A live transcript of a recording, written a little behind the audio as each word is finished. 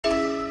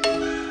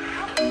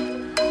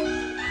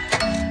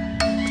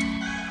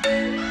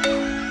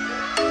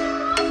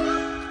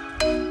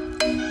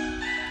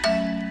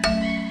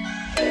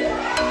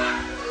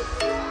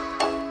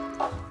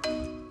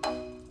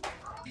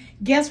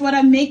guess what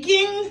I'm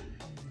making?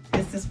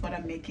 This is what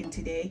I'm making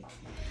today.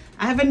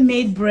 I haven't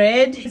made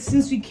bread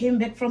since we came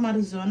back from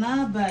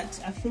Arizona, but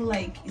I feel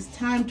like it's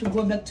time to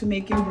go back to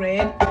making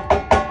bread.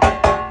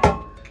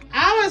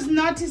 I was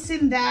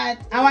noticing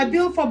that our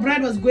bill for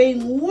bread was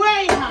going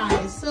way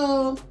high,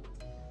 so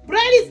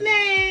bread is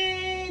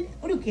made.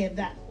 Oh, look at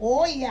that.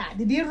 Oh yeah,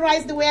 did it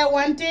rise the way I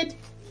wanted?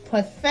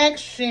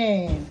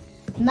 Perfection.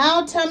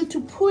 Now time to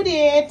put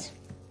it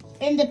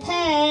in the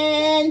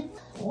pan.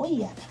 Oh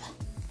yeah.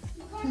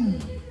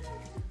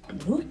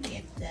 Look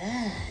at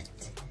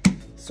that.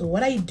 So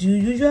what I do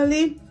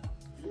usually,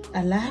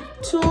 I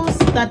like to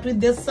start with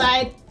this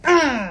side.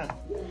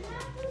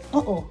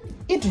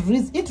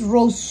 It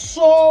rose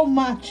so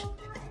much.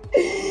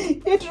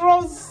 It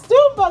rose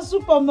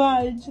super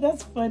much.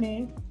 That's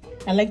funny.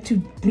 I like to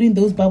bring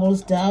those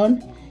bubbles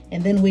down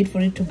and then wait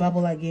for it to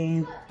bubble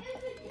again.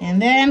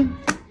 And then,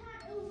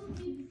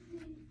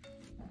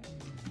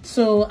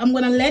 so I'm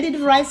gonna let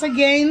it rise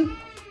again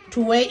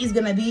to where it's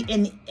gonna be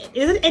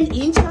is it an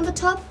inch on the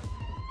top?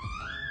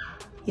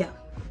 Yeah.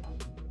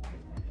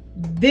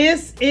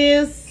 This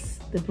is,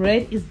 the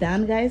bread is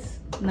done, guys.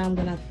 Now I'm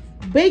gonna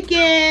bake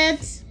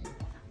it.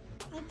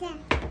 Okay.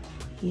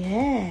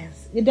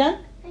 Yes. You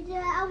done?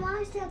 I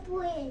want to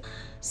bread.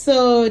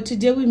 So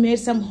today we made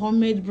some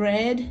homemade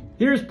bread.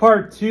 Here's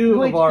part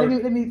two of our.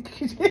 Let me.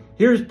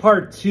 Here's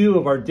part two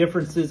of our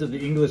differences of the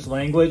English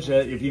language.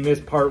 If you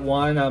missed part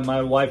one,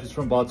 my wife is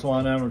from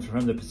Botswana. I'm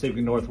from the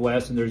Pacific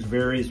Northwest, and there's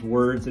various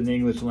words in the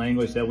English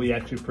language that we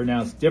actually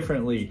pronounce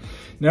differently.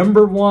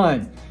 Number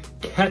one,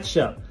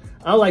 ketchup.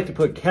 I like to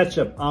put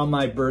ketchup on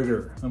my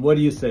burger. And what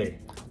do you say?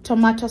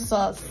 Tomato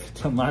sauce.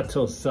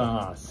 Tomato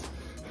sauce.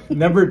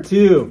 Number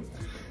two,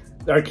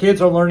 our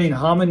kids are learning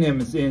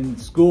homonyms in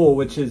school,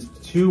 which is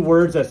two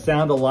words that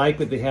sound alike,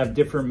 but they have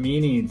different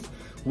meanings.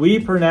 We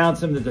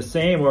pronounce them the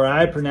same, or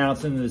I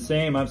pronounce them the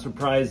same. I'm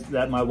surprised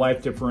that my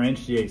wife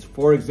differentiates.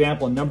 For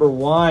example, number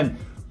one,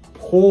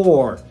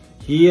 pour.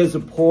 He is a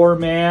poor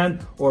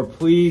man, or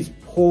please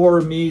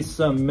pour me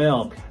some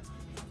milk.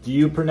 Do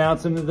you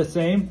pronounce them the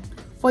same?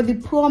 For the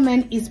poor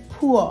man is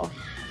poor.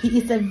 He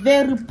is a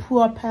very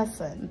poor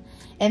person.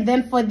 And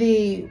then for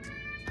the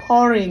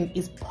pouring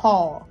is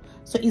pour.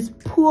 So it's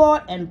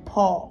poor and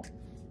poor.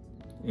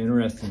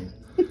 Interesting.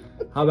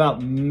 How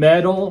about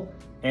medal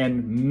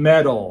and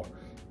medal?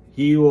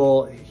 He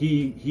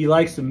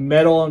likes to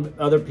meddle in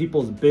other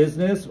people's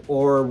business,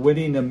 or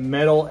winning a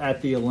medal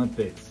at the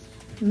Olympics.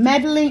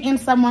 Meddling in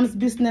someone's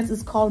business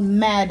is called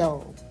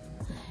meddle.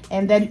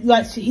 And then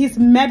he's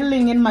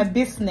meddling in my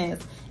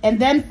business. And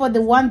then for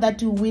the one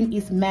that you win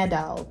is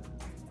medal.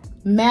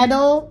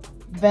 Medal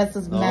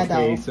versus medal.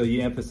 Okay, so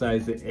you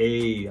emphasize the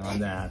A on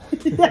that.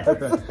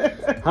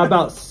 Yes. How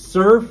about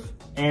surf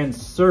and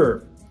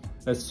surf?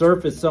 A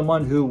surf is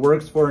someone who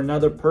works for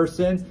another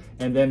person,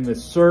 and then the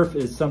surf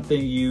is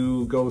something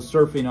you go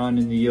surfing on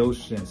in the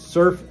ocean.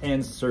 Surf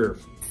and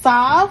surf.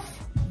 Surf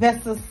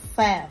versus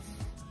surf.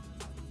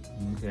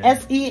 Okay.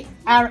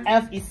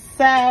 S-E-R-F is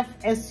surf,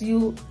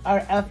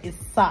 S-U-R-F is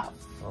surf.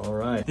 All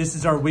right. This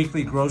is our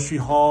weekly grocery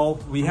haul.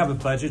 We have a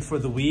budget for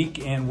the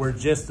week, and we're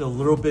just a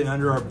little bit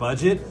under our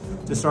budget.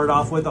 To start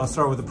off with, I'll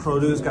start with the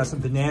produce. Got some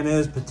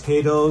bananas,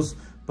 potatoes,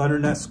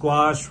 butternut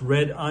squash,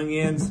 red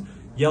onions,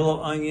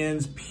 yellow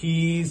onions,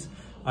 peas.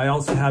 I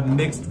also have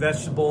mixed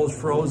vegetables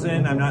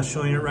frozen. I'm not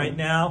showing it right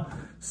now.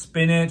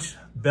 Spinach,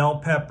 bell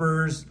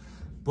peppers,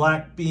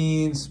 black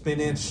beans,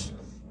 spinach,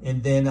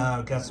 and then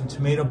got some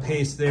tomato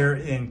paste there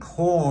and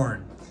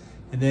corn.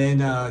 And then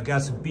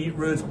got some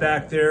beetroots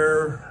back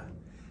there.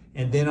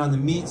 And then on the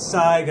meat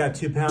side, got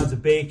 2 pounds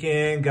of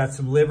bacon, got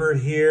some liver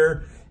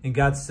here, and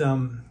got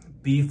some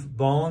beef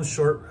bones,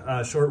 short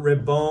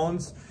rib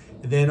bones.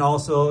 And then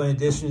also, in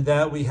addition to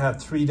that, we have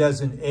 3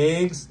 dozen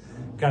eggs,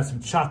 got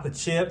some chocolate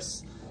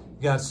chips,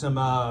 got some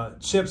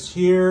chips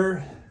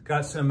here,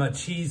 got some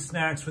cheese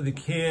snacks for the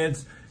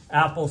kids,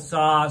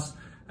 applesauce.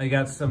 I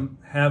got some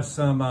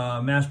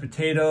mashed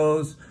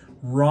potatoes,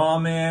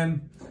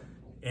 ramen,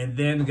 and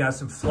then got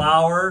some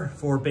flour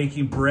for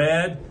baking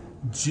bread,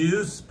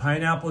 juice,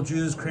 pineapple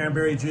juice,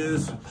 cranberry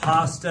juice,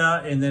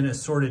 pasta, and then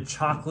assorted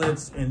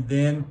chocolates, and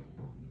then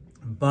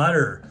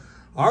butter.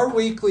 Our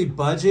weekly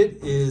budget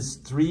is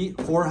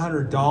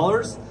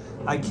 $400.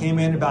 I came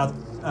in about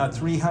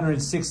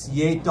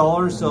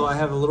 $368, so I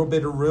have a little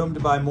bit of room to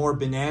buy more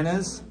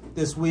bananas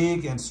this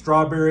week, and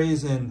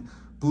strawberries and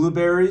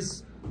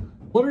blueberries.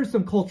 What are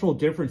some cultural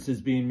differences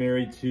being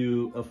married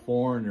to a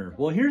foreigner?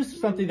 Well, here's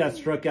something that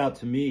struck out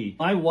to me.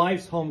 My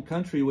wife's home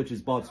country, which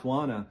is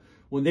Botswana,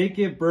 when they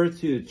give birth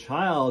to a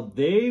child,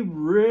 they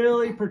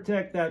really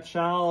protect that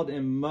child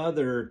and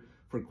mother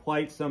for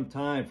quite some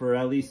time, for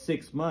at least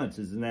 6 months.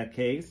 Isn't that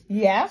case?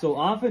 Yeah. So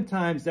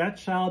oftentimes that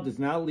child does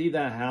not leave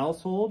that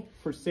household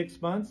for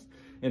 6 months.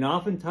 And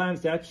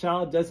oftentimes that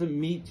child doesn't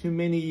meet too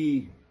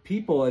many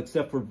people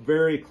except for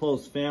very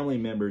close family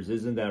members.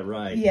 Isn't that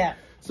right? Yeah.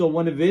 So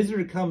when a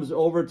visitor comes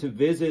over to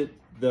visit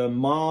the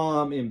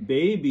mom and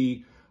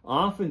baby,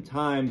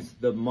 oftentimes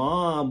the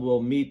mom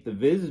will meet the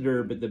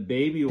visitor, but the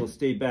baby will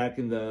stay back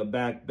in the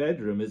back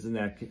bedroom. Isn't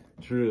that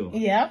true?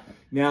 Yep.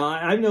 Now,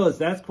 I've noticed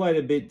that's quite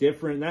a bit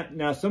different.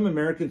 Now, some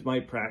Americans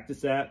might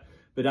practice that,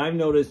 but I've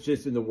noticed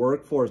just in the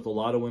workforce, a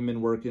lot of women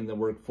work in the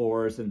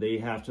workforce and they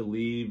have to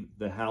leave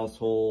the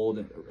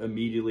household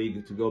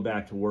immediately to go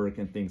back to work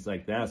and things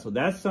like that. So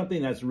that's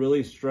something that's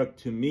really struck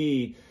to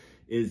me,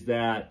 is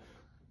that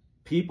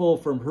people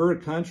from her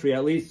country,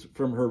 at least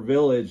from her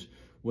village,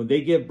 when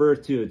they give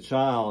birth to a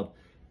child,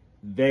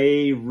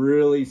 they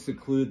really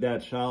seclude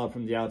that child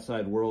from the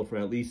outside world for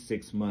at least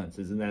 6 months.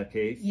 Isn't that the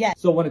case? Yes.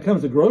 So when it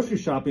comes to grocery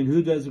shopping,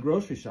 who does the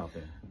grocery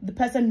shopping? The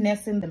person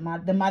nursing the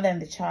mother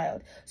and the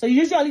child. So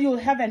usually you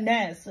have a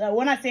nurse.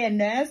 When I say a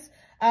nurse,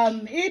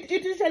 it's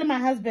usually my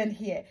husband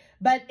here.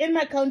 But in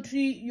my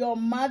country, your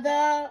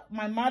mother,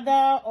 my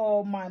mother,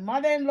 or my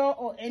mother-in-law,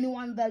 or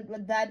anyone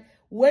like that,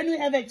 when you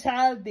have a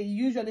child, they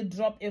usually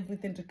drop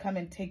everything to come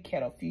and take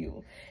care of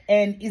you.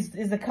 And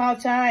it's a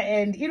culture.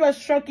 And it was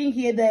shocking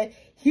here that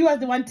he was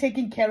the one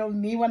taking care of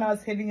me when I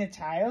was having a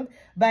child.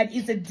 But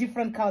it's a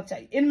different culture.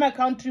 In my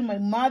country, my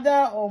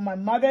mother or my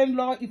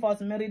mother-in-law, if I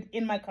was married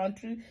in my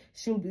country,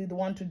 she'll be the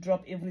one to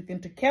drop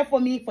everything to care for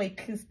me for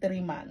at least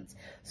 3 months.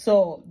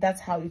 So that's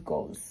how it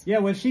goes. Yeah,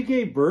 when she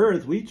gave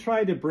birth, we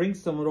tried to bring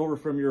someone over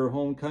from your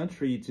home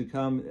country to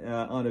come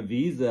on a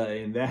visa,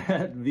 and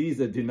that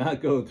visa did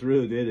not go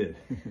through, did it?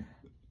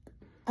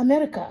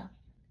 America.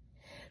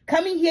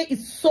 Coming here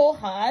is so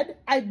hard.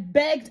 I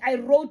begged, I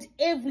wrote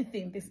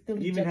everything. They still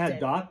rejected. Even had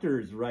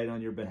doctors write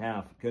on your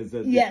behalf because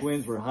the Yes.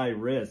 twins were high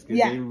risk. And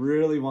Yeah. they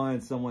really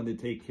wanted someone to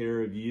take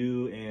care of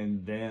you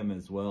and them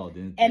as well,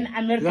 didn't they? And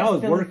America 'Cause I was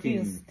still working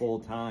refused. full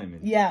time.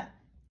 Yeah.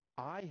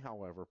 I,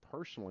 however,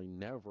 personally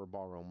never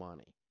borrow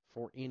money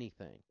for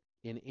anything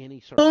in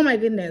any Oh my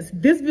goodness.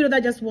 This video that I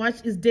just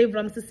watched is Dave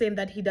Ramsey saying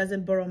that he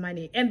doesn't borrow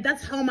money. And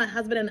that's how my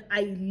husband and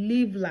I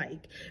live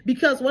like.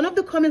 Because one of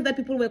the comments that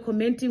people were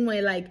commenting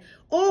were like,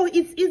 oh,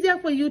 it's easier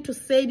for you to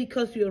say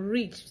because you're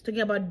rich.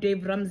 Talking about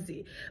Dave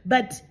Ramsey.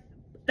 But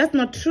that's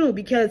not true,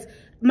 because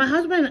my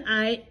husband and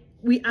I,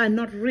 we are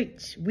not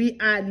rich. We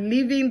are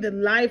living the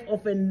life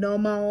of a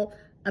normal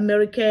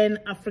American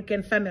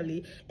African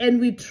family,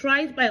 and we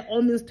tried by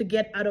all means to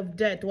get out of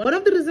debt. One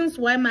of the reasons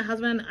why my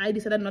husband and I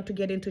decided not to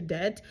get into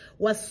debt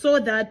was so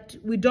that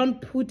we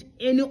don't put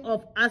any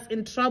of us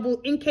in trouble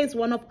in case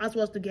one of us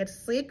was to get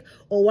sick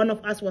or one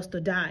of us was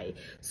to die.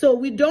 So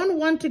we don't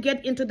want to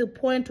get into the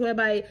point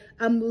whereby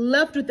I'm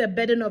left with a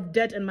burden of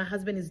debt and my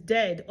husband is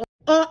dead,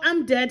 or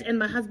I'm dead and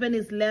my husband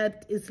is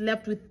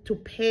left with to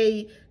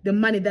pay the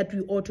money that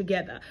we owe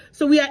together.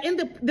 So we are in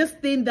this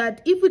thing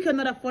that if we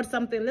cannot afford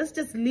something, let's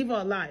just live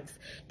our lives.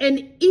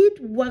 And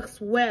it works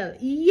well.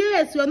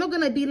 Yes, you're not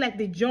going to be like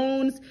the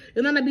Jones.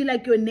 You're not going to be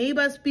like your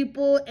neighbors'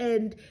 people.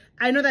 And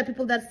I know that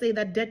people that say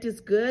that debt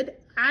is good.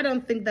 I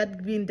don't think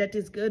that being debt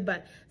is good,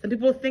 but some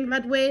people think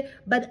that way.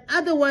 But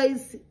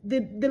otherwise,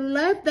 the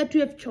life that we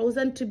have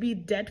chosen to be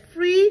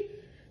debt-free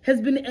has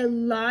been a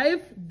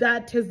life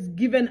that has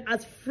given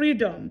us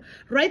freedom.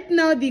 Right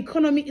now, the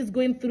economy is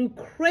going through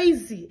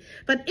crazy.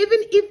 But even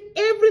if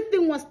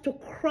everything was to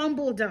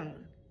crumble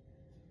down,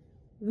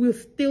 we'll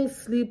still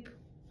sleep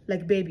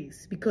like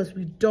babies because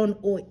we don't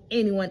owe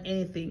anyone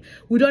anything.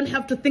 We don't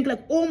have to think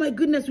like, oh my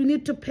goodness, we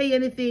need to pay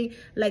anything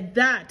like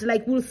that.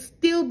 Like, we'll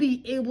still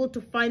be able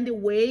to find a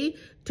way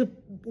to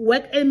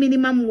work a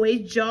minimum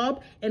wage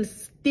job and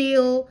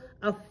still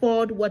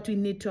afford what we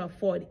need to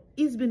afford.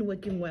 It's been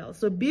working well.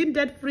 So being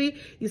debt-free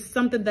is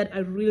something that I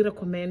really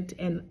recommend,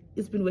 and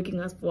it's been working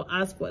for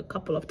us for a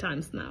couple of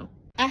times now.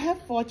 I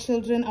have 4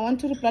 children. I want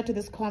to reply to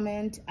this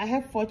comment. I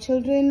have 4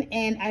 children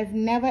and I've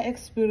never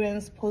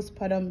experienced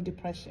postpartum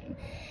depression.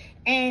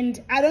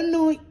 And I don't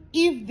know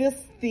if this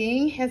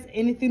thing has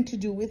anything to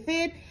do with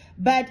it,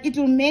 but it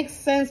will make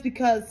sense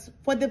because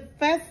for the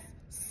first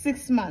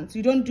 6 months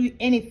you don't do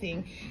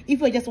anything. If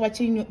you're just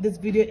watching this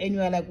video and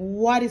you're like,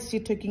 what is she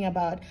talking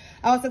about?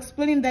 I was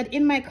explaining that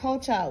in my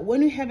culture,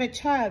 when you have a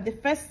child, the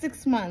first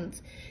 6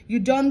 months you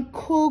don't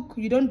cook,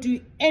 you don't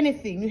do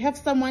anything. You have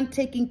someone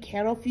taking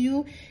care of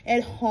you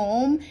at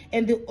home,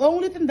 and the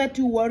only thing that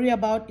you worry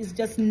about is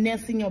just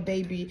nursing your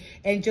baby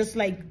and just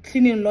like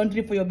cleaning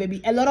laundry for your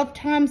baby. A lot of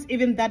times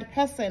even that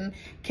person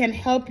can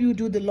help you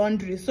do the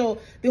laundry. So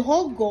the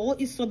whole goal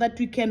is so that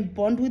we can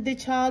bond with the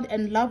child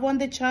and love on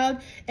the child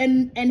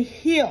and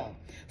heal.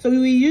 So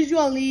we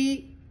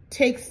usually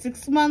take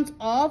 6 months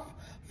off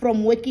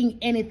from working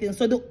anything.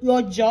 So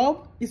your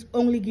job is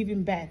only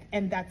giving birth,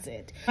 and that's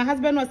it. My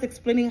husband was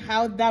explaining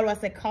how that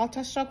was a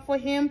culture shock for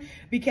him,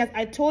 because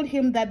I told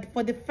him that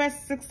for the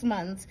first 6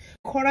 months,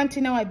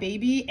 quarantine our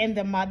baby and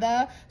the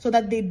mother so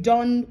that they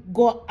don't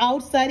go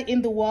outside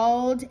in the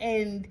world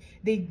and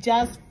they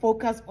just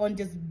focus on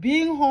just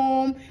being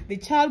home, the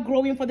child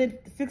growing for the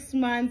 6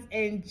 months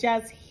and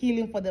just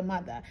healing for the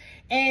mother.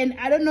 And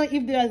I don't know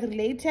if they are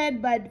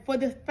related, but for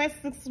the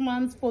first 6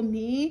 months for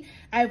me,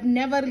 I've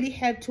never really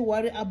had to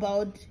worry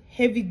about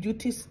heavy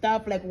duty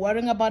stuff like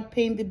worrying about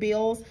paying the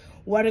bills,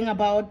 worrying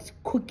about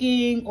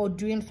cooking or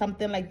doing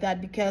something like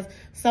that, because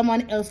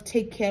someone else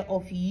take care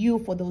of you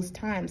for those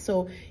times.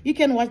 So you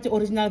can watch the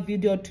original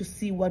video to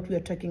see what we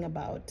are talking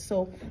about.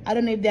 So I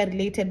don't know if they're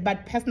related,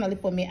 but personally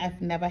for me,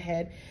 I've never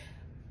had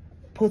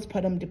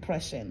postpartum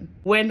depression.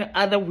 When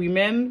other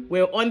women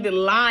were on the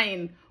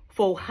line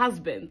for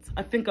husbands,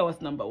 I think I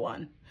was number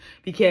one,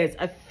 because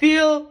I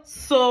feel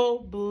so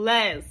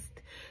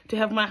blessed to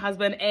have my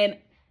husband. And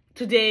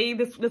today,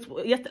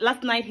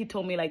 last night, he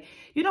told me, like,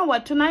 you know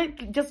what,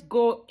 tonight, just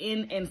go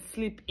in and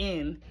sleep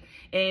in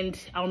and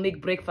I'll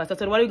make breakfast. I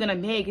said, what are you gonna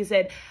make? He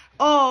said,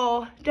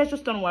 oh,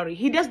 just don't worry.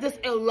 He does this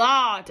a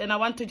lot and I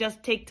want to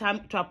just take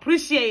time to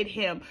appreciate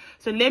him.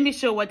 So let me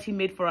show what he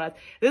made for us.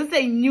 This is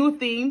a new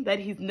thing that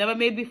he's never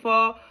made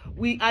before.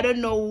 I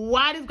don't know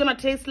what it's gonna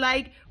taste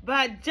like,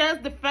 but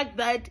just the fact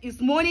that it's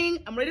morning,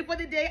 I'm ready for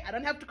the day. I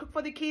don't have to cook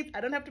for the kids.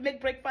 I don't have to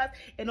make breakfast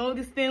and all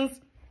these things.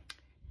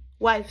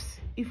 Wives,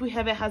 if we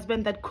have a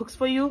husband that cooks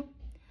for you,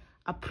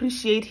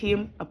 appreciate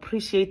him,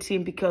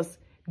 because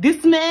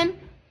this man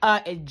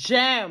are a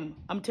gem.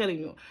 I'm telling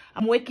you,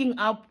 I'm waking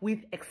up with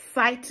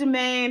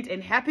excitement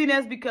and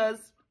happiness because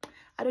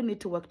I don't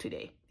need to work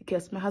today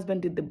because my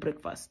husband did the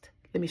breakfast.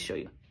 Let me show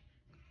you.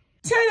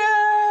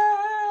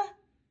 Ta-da!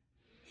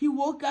 He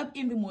woke up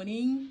in the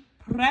morning,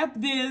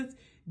 prepped this,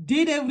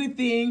 did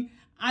everything.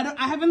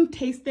 I haven't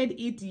tasted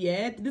it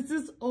yet. This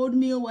is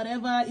oatmeal,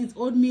 whatever. It's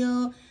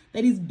oatmeal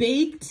that is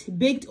baked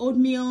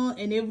oatmeal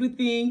and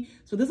everything.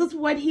 So this is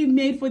what he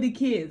made for the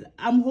kids.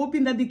 I'm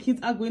hoping that the kids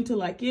are going to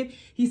like it.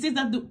 He says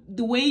that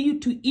the way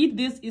to eat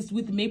this is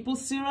with maple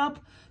syrup.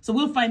 So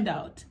we'll find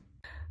out.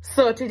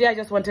 So today I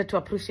just wanted to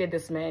appreciate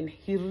this man.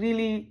 He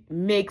really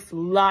makes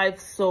life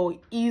so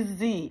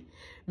easy.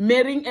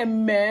 Marrying a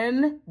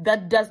man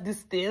that does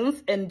these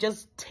things and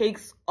just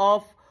takes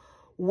off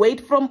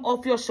weight from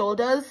off your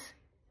shoulders,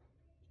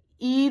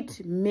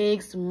 it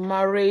makes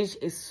marriage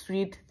a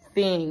sweet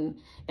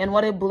thing. And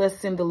what a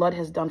blessing the Lord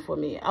has done for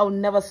me. I'll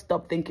never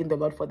stop thanking the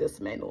Lord for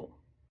this man.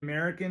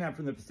 American. I'm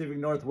from the Pacific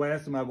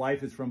Northwest, and my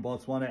wife is from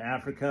Botswana,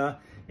 Africa,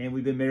 and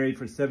we've been married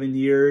for 7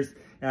 years.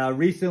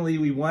 Recently,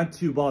 we went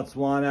to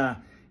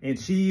Botswana, and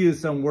she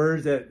used some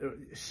words that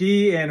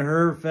she and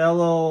her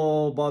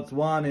fellow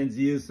Botswanans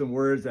used some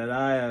words that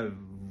I have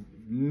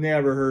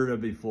never heard of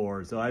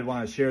before. So I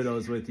want to share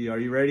those with you. Are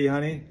you ready,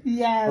 honey?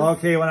 Yes.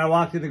 Okay, when I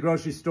walked in the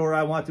grocery store,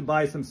 I want to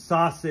buy some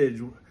sausage,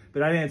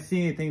 but I didn't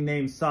see anything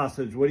named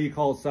sausage. What do you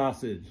call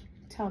sausage?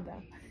 Tell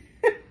them.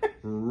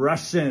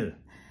 Russian.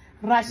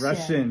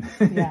 Russian.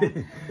 Yeah.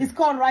 It's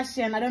called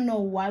Russian. I don't know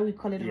why we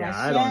call it Russian.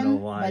 I don't know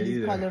why but either.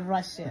 It's called it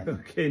Russian.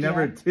 Okay,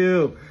 number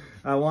two.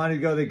 I wanted to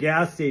go to the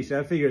gas station.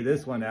 I figured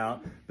this one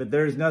out, but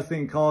there's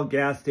nothing called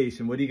gas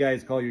station. What do you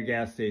guys call your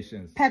gas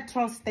stations?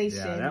 Petrol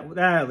station. Yeah,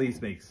 that at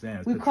least makes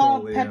sense. We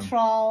call it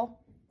petrol.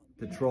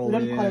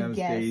 Petroleum we don't call it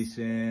gas.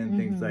 Station,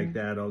 things like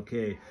that.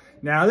 Okay.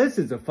 Now, this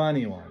is a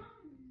funny one.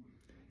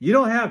 You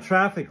don't have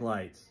traffic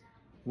lights.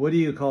 What do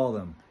you call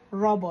them?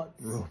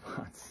 Robots.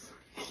 Robots.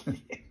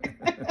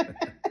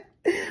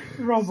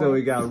 Robots. So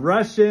we got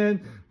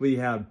Russian, we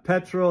have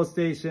petrol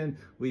station,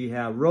 we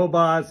have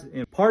robots,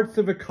 and parts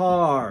of a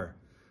car.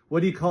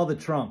 What do you call the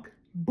trunk?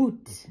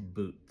 Boot.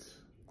 Boot.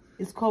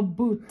 It's called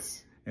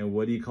boot. And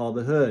what do you call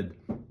the hood?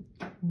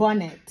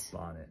 Bonnet.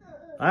 Bonnet.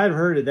 I've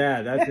heard of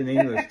that. That's an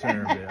English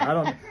term. I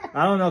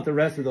don't know if the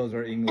rest of those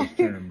are English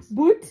terms.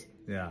 Boot?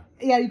 Yeah.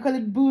 Yeah, you call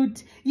it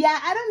boot. Yeah,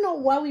 I don't know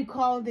why we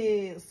call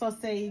the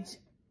sausage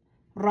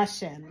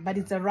Russian, but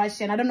it's a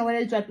Russian. I don't know whether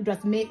it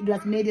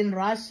was made in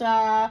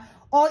Russia,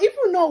 or if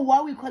you know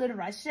why we call it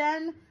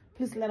Russian,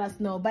 please let us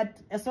know. But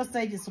a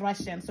sausage is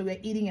Russian, so we're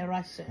eating a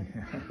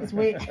Russian. It's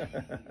way.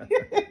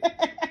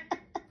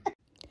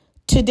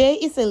 Today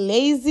is a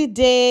lazy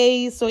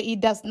day, so it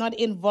does not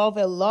involve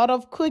a lot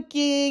of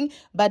cooking,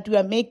 but we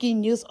are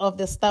making use of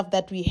the stuff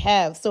that we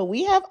have. So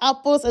we have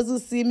apples, as you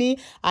see me.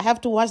 I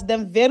have to wash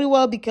them very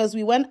well because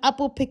we went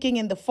apple picking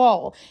in the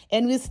fall,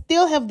 and we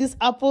still have these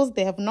apples.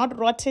 They have not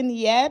rotten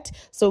yet,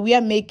 so we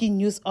are making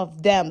use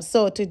of them.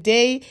 So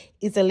today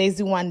is a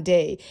lazy one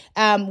day.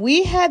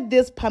 We had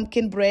this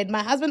pumpkin bread.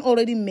 My husband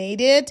already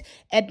made it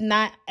at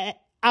night.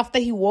 After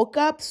he woke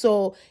up,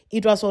 so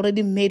it was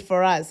already made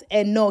for us.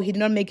 And no, he did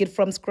not make it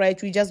from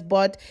scratch. We just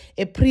bought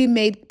a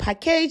pre-made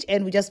package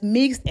and we just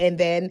mixed, and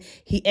then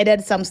he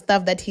added some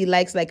stuff that he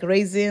likes, like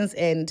raisins,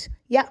 and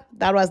yeah,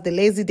 that was the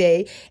lazy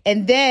day.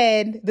 And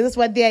then this is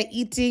what they are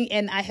eating,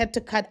 and I had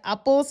to cut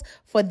apples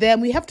for them.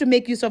 We have to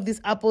make use of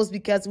these apples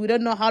because we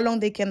don't know how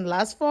long they can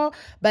last for,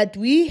 but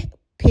we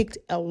picked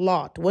a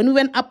lot. When we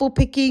went apple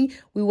picking,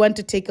 we went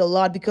to take a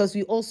lot because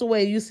we also were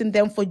using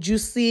them for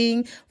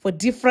juicing, for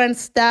different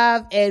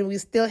stuff, and we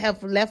still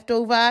have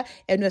leftover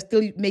and we're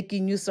still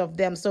making use of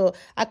them. So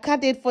I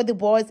cut it for the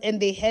boys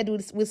and they had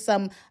with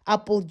some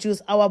apple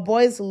juice. Our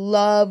boys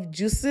love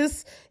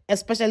juices,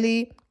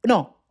 especially,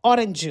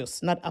 orange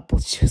juice, not apple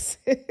juice.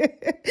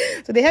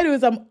 So they had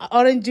with some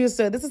orange juice.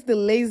 So this is the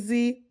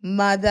lazy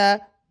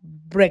mother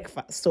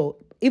breakfast. So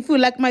If you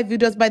like my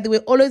videos, by the way,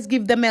 always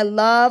give them a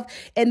love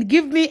and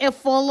give me a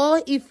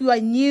follow if you are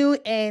new.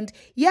 And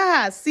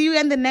yeah, see you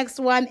in the next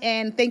one.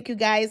 And thank you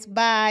guys.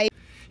 Bye.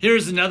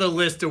 Here's another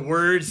list of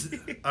words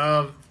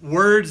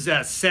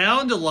that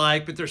sound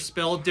alike, but they're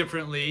spelled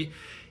differently.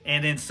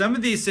 And in some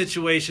of these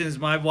situations,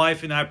 my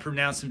wife and I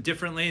pronounce them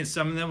differently, and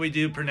some of them we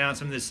do pronounce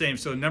them the same.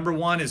 So number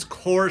one is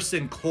course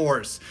and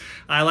course.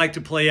 I like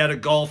to play at a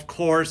golf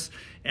course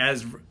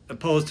as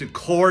opposed to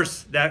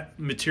coarse. That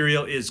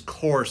material is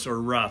coarse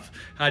or rough.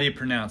 How do you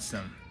pronounce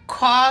them?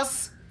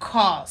 Course.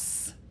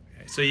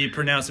 Okay, so you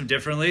pronounce them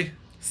differently?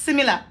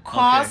 Similar.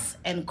 Course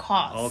and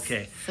course.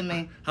 Okay.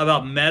 Similar. How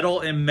about metal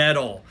and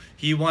metal?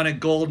 He won a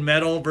gold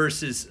medal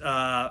versus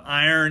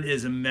iron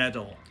is a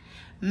medal.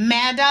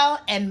 Metal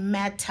and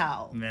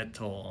metal.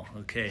 Metal,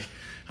 okay.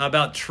 How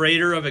about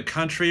trader of a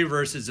country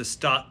versus a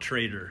stock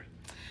trader?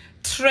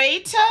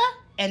 Traitor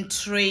and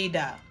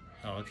trader.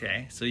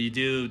 Okay, so you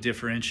do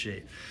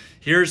differentiate.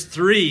 Here's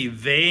three,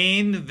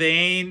 vain,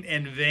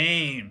 and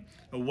vain.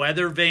 A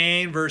weather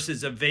vane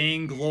versus a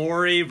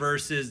vainglory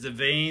versus the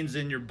veins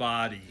in your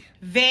body.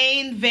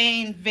 Vain.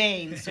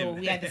 So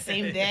we are the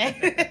same there.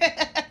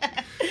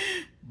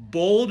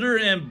 Boulder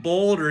and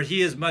boulder.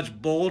 He is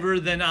much bolder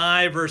than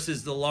I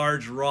versus the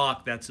large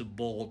rock. That's a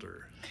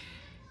boulder.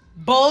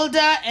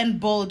 Boulder and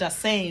boulder.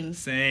 Same.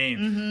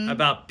 How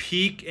about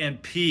peak and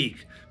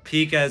peak?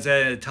 Peak as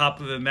at the top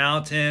of a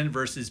mountain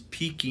versus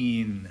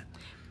peaking.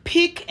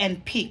 Peak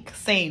and peak.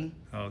 Same.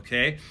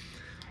 Okay.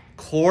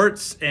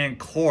 Quartz and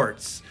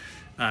quartz.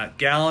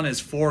 Gallon is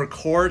 4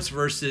 quarts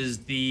versus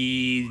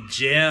the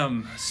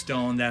gem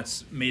stone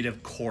that's made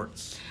of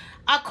quartz.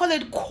 I call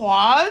it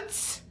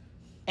quartz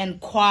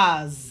and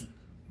quaz.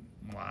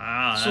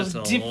 Wow, So that's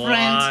a different.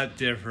 lot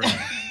different.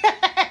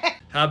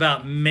 How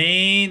about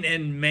mane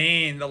and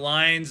mane? The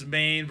lion's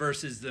mane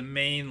versus the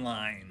main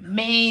line.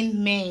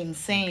 Main.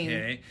 Same.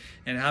 Okay.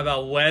 And how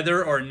about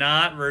weather or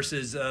not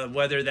versus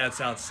weather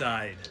that's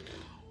outside?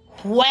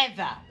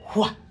 Weather.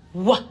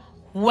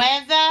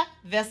 Weather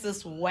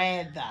versus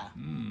weather.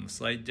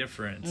 Slight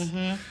difference.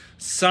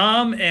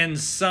 Sum and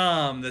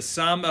sum. The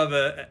sum of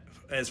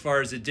as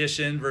far as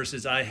addition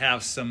versus I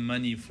have some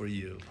money for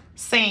you.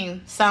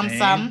 Same.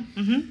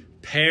 Some.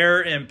 Pear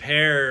and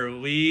pear.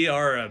 We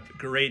are a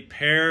great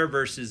pear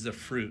versus the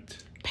fruit.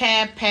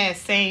 Pear.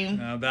 Same.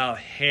 How about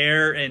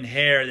hair and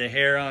hair? The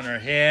hair on our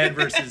head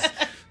versus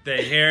the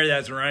hair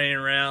that's running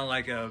around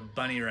like a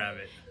bunny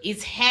rabbit.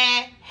 It's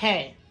hair.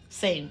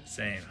 Same.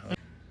 Same.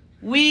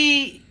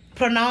 We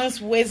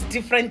pronounce words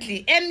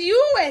differently. And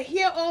you were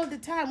here all the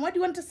time. What do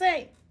you want to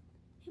say?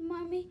 Hey,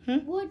 Mommy,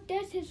 what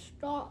does it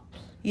stop?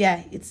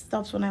 Yeah, it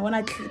stops when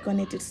I click on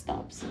it, it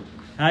stops.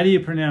 How do you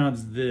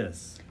pronounce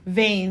this?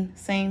 Vein.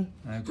 Same.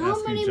 I'm How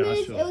asking many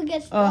minutes it will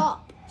get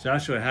stopped?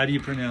 Joshua, how do you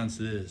pronounce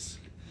this?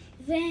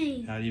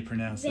 Vein. How do you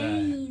pronounce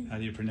Vein. that? How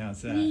do you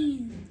pronounce that?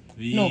 Vein.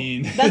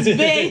 Vein. No, that's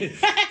vein.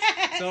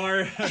 So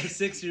our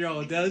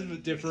 6-year-old does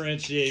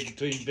differentiate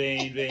between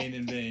vein,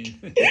 and vein.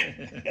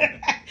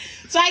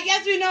 So I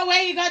guess we know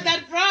where you got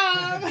that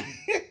from.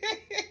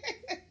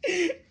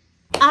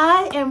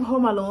 I am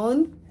home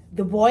alone.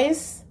 The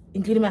boys,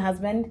 including my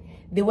husband,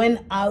 they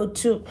went out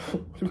to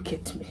look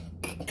at me.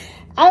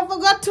 I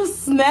forgot to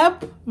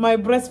snap my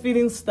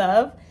breastfeeding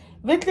stuff.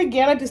 Victor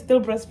Garrett is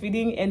still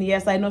breastfeeding, and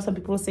yes, I know some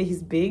people say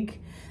he's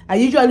big. I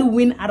usually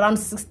win around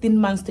 16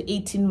 months to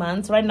 18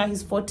 months. Right now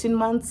he's 14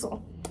 months.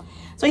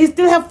 So he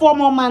still have 4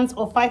 more months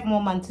or 5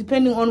 more months,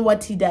 depending on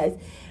what he does.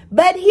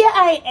 But here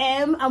I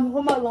am. I'm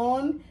home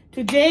alone.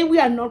 Today we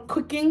are not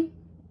cooking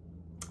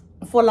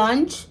for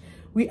lunch.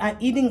 We are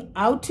eating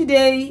out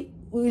today.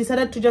 We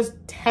decided to just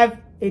have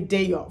a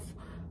day off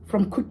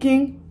from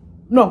cooking.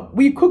 No,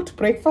 we cooked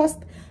breakfast.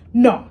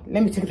 No,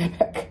 let me take that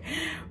back.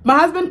 My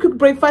husband cooked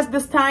breakfast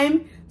this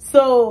time.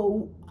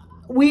 So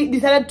we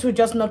decided to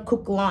just not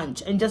cook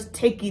lunch and just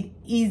take it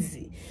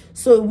easy.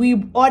 So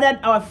we ordered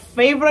our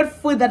favorite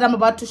food that I'm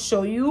about to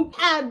show you.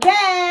 I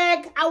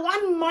beg. I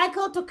want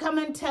Michael to come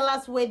and tell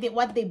us what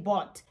they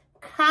bought.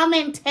 Come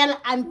and tell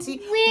Auntie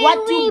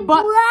what you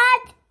bought.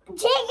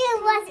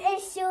 Chicken rice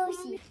and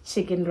sushi.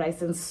 Chicken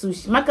rice and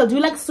sushi. Michael, do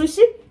you like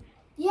sushi?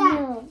 Yeah.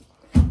 No.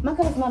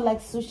 Michael does not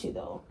like sushi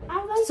though.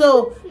 I like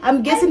So sushi.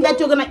 I'm guessing that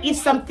you're gonna eat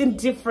something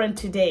different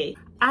today.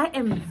 I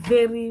am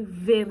very,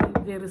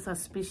 very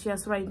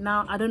suspicious right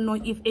now. I don't know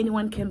if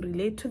anyone can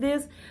relate to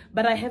this,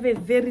 but I have a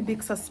very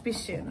big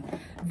suspicion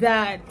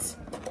that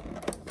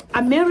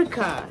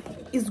America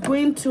is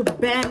going to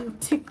ban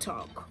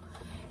TikTok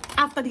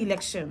after the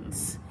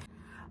elections.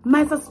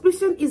 My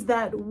suspicion is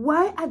that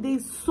why are they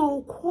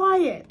so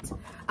quiet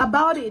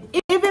about it?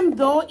 Even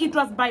though it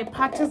was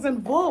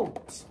bipartisan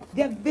vote,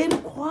 they're very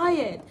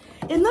quiet.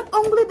 And not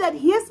only that,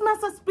 here's my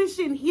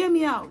suspicion, hear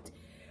me out.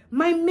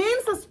 My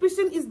main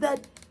suspicion is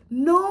that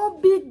no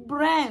big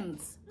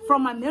brands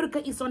from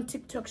America is on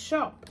TikTok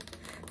Shop.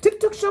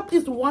 TikTok Shop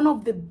is one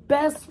of the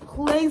best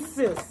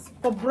places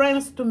for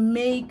brands to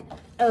make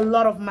a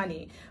lot of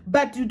money.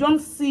 But you don't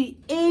see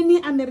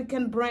any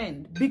American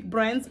brand, big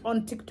brands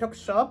on TikTok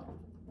Shop.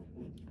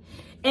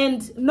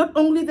 And not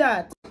only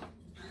that,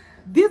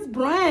 these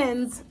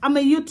brands, I'm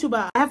a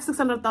YouTuber. I have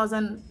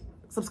 600,000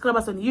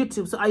 subscribers on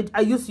YouTube, so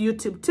I use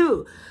YouTube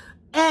too.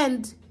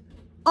 And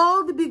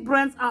all the big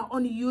brands are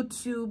on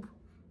YouTube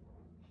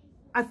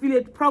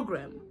affiliate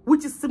program,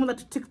 which is similar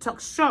to TikTok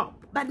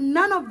Shop. But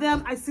none of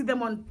them, I see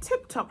them on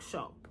TikTok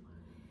Shop.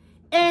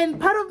 And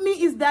part of me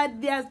is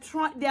that they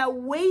are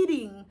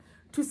waiting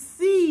to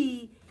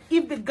see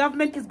if the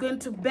government is going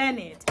to ban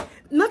it.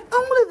 Not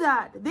only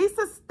that, there's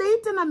a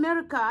state in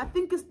America, I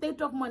think it's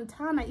state of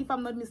Montana, if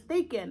I'm not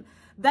mistaken,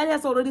 that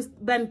has already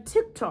banned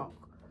TikTok.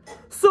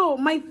 So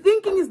my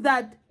thinking is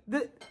that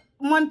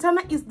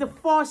Montana is the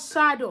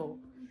foreshadowing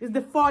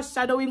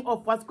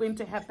of what's going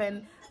to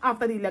happen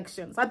after the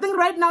elections. I think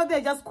right now they're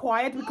just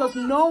quiet because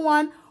no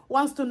one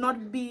wants to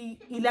not be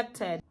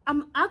elected.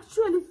 I'm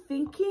actually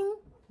thinking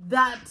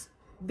that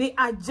they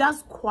are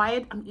just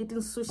quiet. I'm eating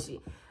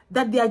sushi.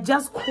 That they are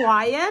just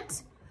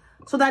quiet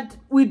so that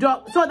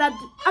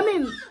I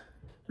mean,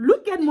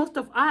 look at most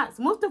of us,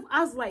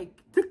 like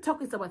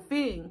TikTok is our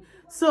thing.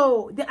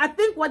 So I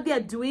think what they are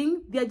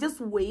doing, they are just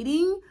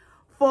waiting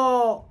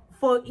for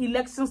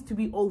elections to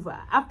be over.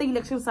 After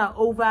elections are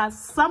over,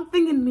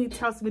 something in me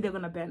tells me they're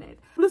gonna ban it.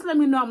 Please let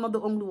me know I'm not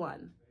the only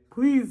one.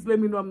 Please let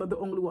me know I'm not the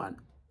only one.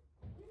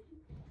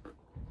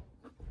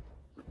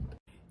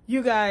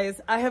 You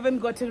guys, I haven't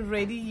gotten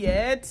ready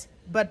yet,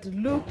 but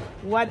look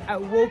what I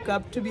woke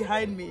up to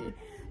behind me.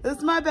 This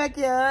is my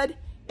backyard,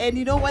 and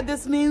you know what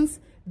this means?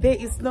 There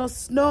is no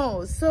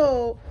snow.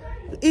 So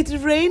it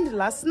rained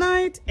last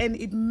night and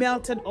it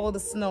melted all the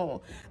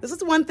snow. This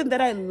is one thing that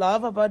I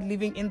love about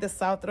living in the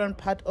southern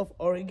part of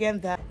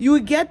Oregon, that you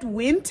get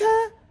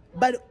winter,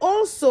 but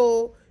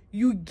also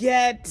you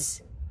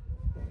get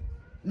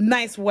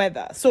nice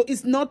weather. So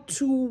it's not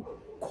too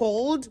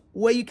cold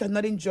where you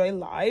cannot enjoy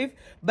life,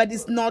 but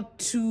it's not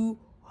too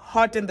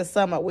hot in the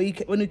summer when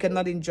you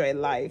cannot enjoy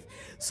life.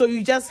 So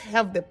you just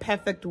have the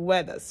perfect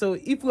weather. So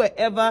if you are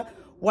ever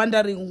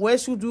wondering where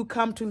should you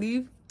come to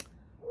live,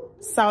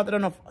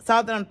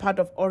 southern part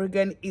of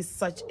Oregon is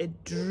such a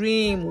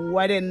dream.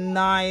 What a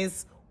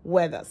nice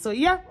weather. So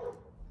yeah,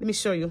 let me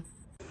show you.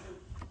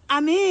 I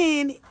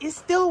mean, it's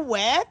still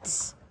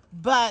wet,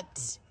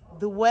 but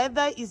the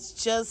weather is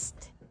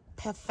just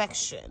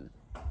perfection.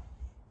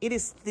 It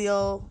is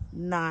still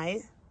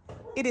nice.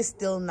 It is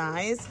still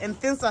nice, and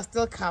things are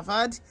still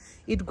covered.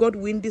 It got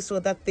windy, so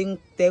that thing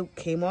they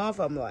came off.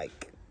 I'm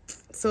like,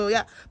 so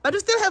yeah, but we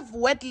still have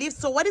wet leaves.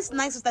 So what is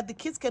nice is that the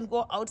kids can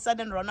go outside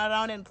and run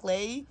around and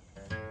play.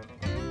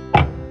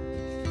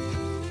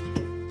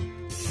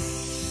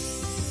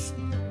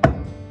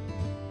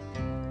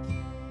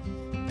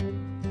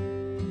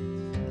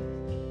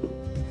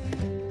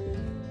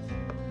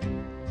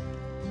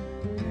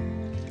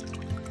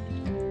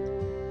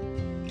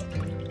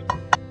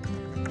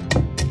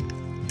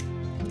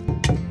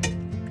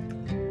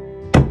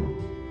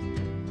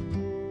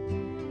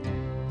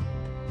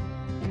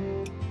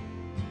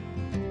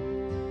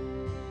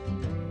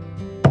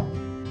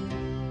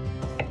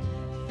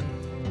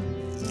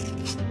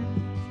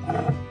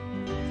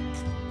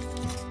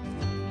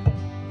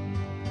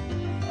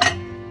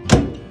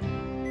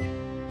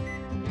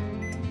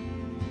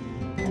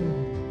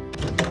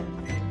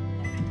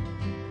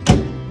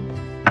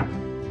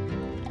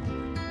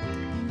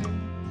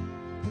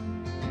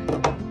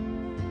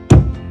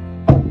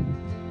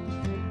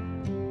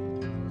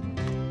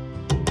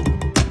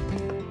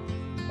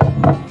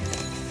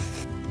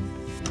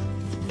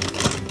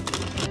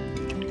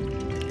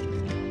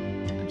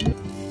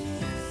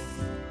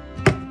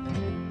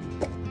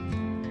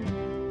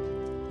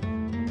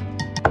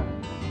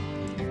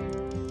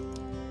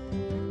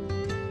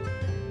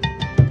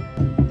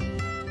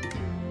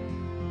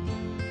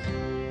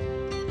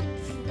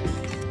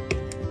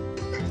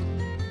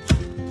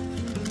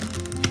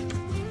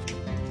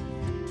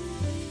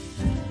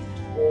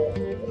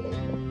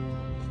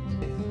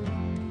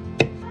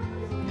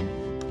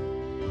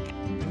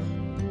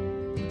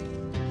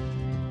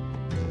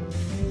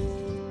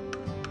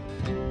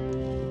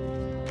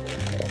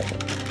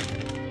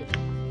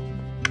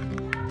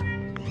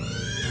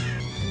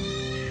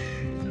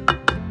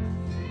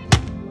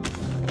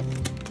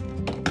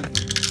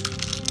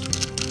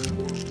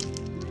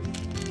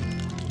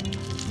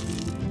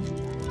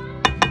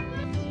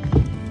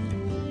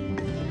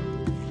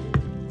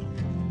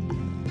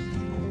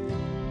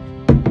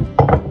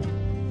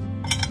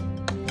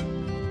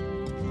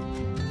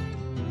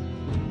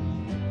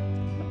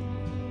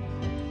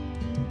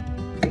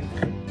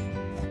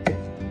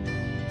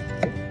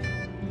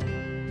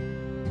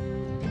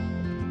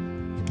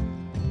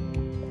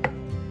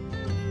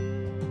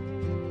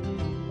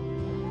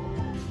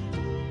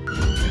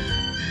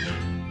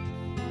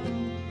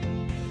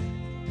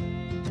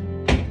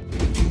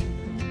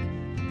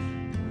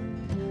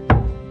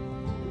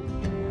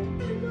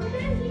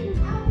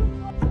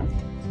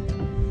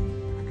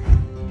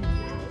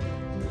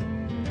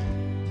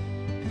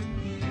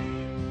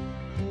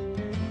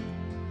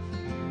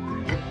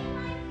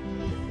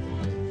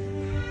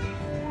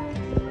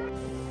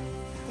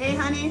 Hey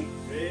honey,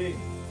 Hey.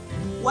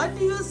 what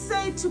do you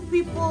say to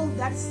people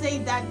that say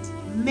that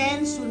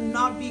men should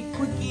not be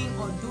cooking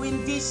or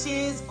doing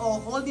dishes or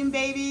holding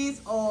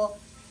babies, or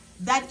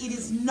that it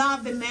is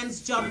not the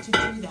man's job to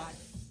do that.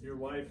 Your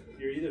wife,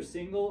 you're either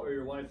single or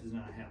your wife is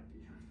not happy.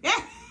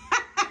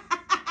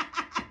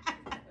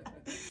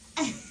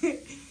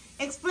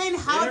 Explain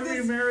how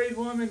Every married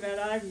woman that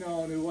I've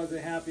known who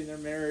wasn't happy in their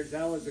marriage,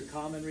 that was a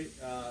common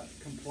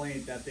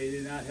complaint, that they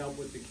did not help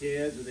with the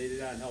kids or they did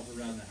not help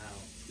around the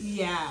house.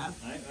 Yeah.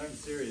 I'm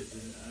serious.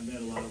 I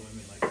met a lot of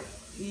women like that.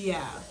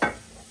 Yeah.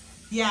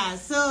 Yeah,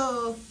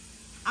 so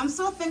I'm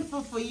so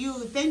thankful for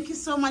you. Thank you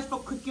so much for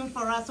cooking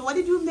for us. So what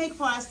did you make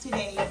for us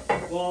today?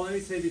 Well, let me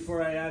say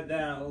before I add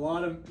that, a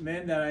lot of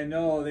men that I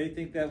know, they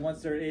think that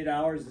once their 8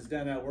 hours is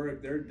done at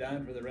work, they're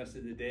done for the rest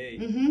of the day.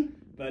 Mm-hmm.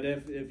 But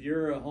if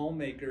you're a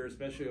homemaker,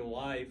 especially a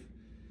wife,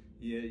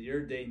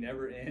 your day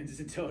never ends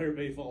until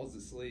everybody falls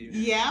asleep.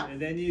 Yeah. And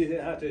then you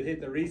have to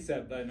hit the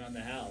reset button on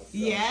the house. So,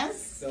 yes.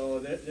 So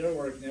their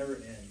work never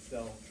ends.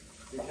 So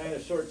you're kind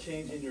of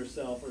shortchanging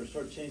yourself or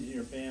shortchanging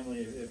your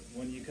family if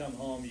when you come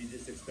home you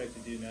just expect to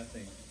do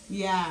nothing.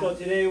 Yeah. So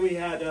today we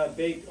had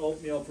baked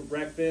oatmeal for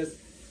breakfast,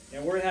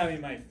 and we're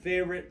having my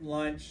favorite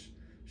lunch,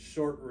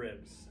 short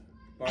ribs,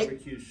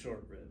 barbecue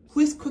short ribs. Who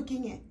is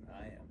cooking it?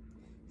 I am.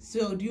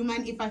 So do you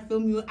mind if I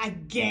film you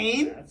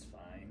again? That's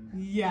fine.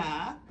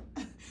 Yeah.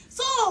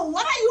 So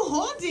what are you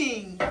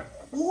holding?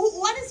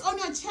 What is on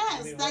your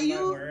chest? What am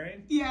I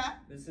wearing? Yeah.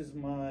 This is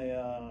my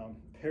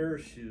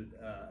parachute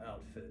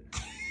outfit.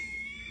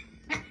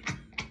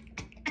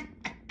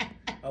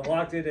 I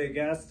walked into a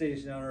gas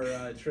station on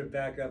our trip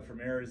back up from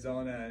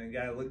Arizona, and a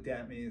guy looked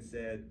at me and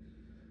said,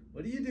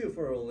 "What do you do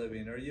for a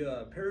living? Are you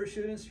a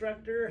parachute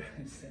instructor?"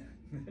 I said,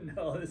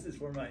 "No, this is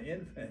for my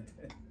infant."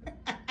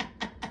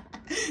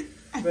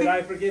 But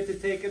I forget to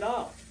take it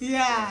off.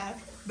 Yeah,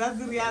 that's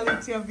the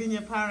reality of being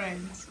a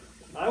parent.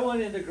 I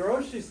went in the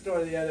grocery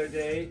store the other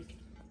day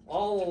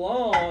all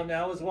alone.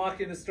 I was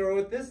walking the store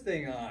with this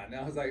thing on.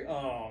 I was like,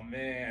 oh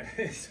man.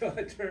 So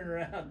I turned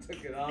around,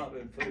 took it off,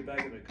 and put it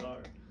back in the car.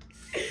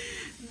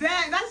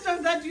 That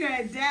shows that you're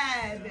a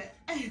dad.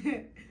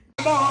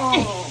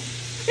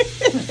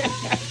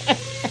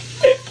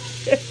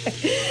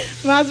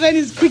 My husband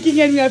is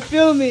cooking and we are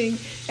filming.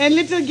 And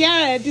little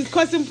Garrett is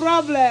causing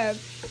problems.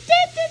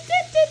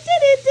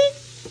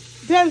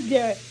 There's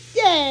Garrett.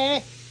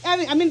 Yeah.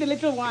 I mean the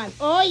little one.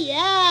 Oh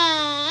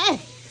yeah.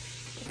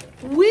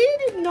 We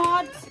did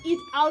not eat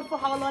out for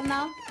how long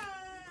now?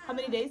 How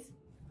many days?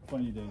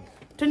 20 days.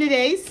 20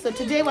 days. So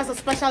today was a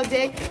special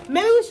day.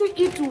 Maybe we should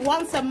eat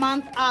once a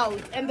month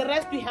out and the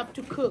rest we have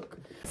to cook.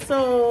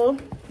 So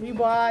we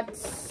bought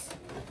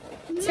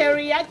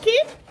teriyaki.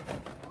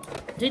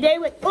 Today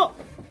we, oh,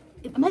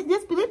 am I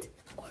just split it?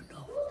 Oh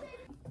no.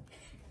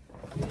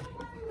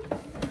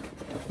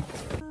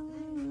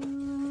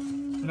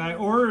 When I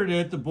ordered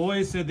it, the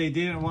boys said they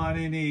didn't want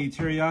any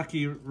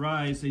teriyaki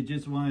rice. They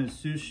just wanted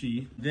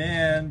sushi.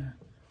 Then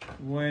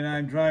when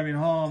I'm driving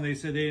home, they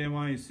said they didn't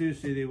want any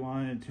sushi. They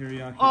wanted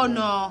teriyaki Oh rice.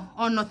 no.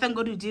 Oh no. Thank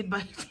God you did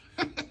buy it.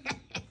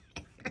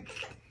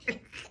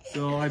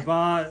 So I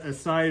bought a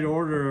side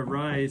order of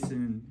rice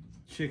and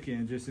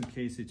chicken just in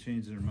case they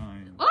change their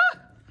mind. Oh,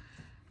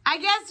 I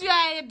guess you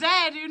are a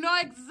dad. You know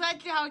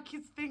exactly how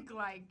kids think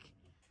like.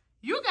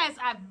 You guys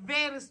are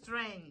very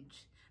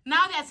strange.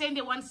 Now they're saying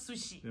they want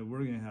sushi. Yeah,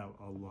 we're going to have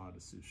a lot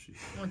of sushi.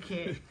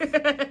 Okay.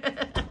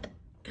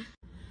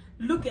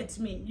 Look at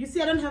me. You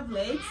see I don't have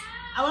legs?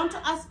 I want to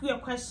ask you a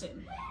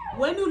question.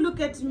 When you look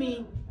at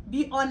me,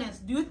 be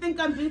honest. Do you think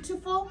I'm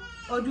beautiful?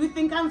 Or do you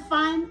think I'm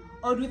fine?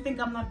 Or do you think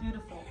I'm not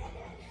beautiful?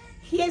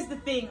 Here's the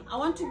thing. I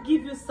want to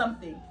give you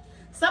something.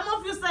 Some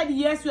of you said,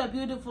 yes, you are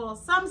beautiful.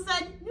 Some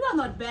said, you are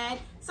not bad.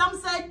 Some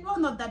said, you are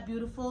not that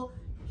beautiful.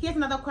 Here's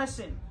another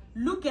question.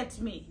 Look at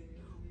me.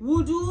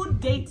 Would you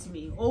date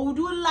me? Or would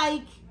you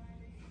like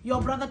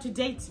your brother to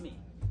date me?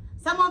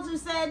 Some of you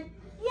said,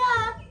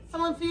 yeah.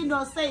 Some of you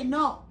don't say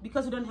no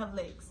because you don't have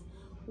legs.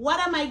 What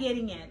am I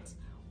getting at?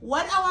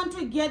 What I want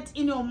to get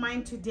in your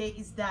mind today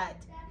is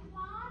that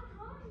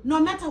no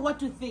matter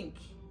what you think,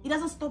 it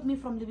doesn't stop me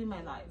from living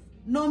my life.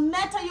 No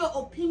matter your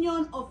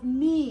opinion of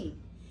me,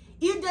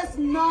 it does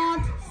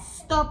not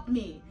stop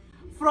me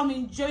from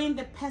enjoying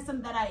the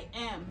person that I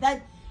am.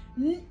 That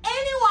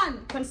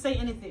anyone can say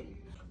anything.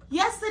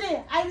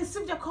 Yesterday, I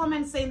received a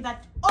comment saying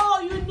that,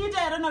 oh, you need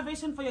a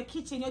renovation for your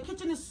kitchen. Your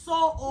kitchen is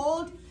so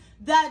old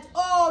that,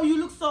 oh, you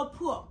look so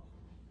poor.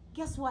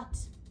 Guess what?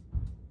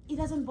 It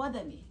doesn't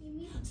bother me.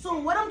 So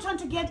what I'm trying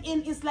to get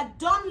in is like,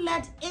 don't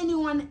let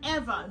anyone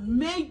ever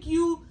make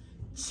you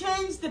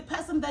change the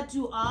person that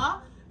you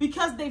are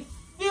because they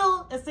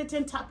feel a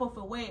certain type of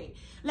a way.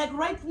 Like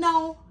right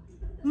now,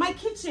 my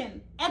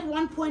kitchen at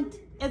one point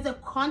as a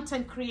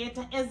content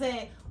creator, as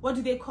a, what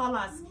do they call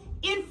us?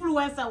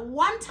 Influencer.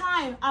 One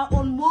time I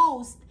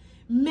almost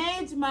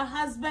made my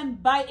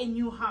husband buy a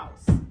new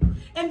house.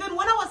 And then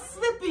when I was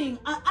sleeping,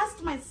 I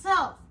asked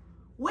myself,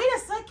 wait a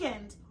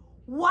second,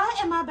 why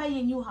am I buying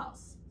a new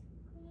house?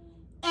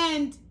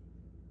 And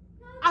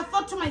I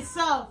thought to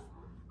myself,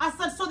 I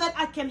said, so that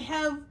I can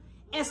have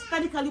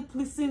aesthetically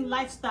pleasing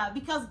lifestyle.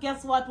 Because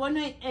guess what? When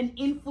you're an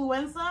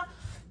influencer,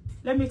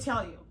 let me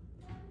tell you,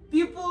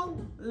 people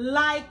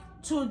like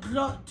to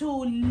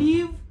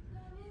live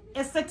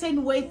a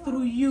certain way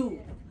through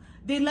you.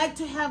 They like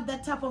to have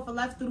that type of a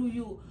life through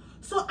you.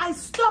 So I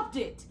stopped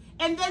it.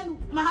 And then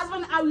my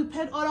husband and I, we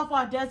paid all of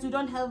our debts. We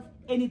don't have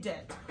any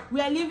debt.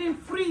 We are living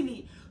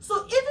freely. So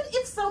even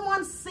if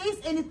someone says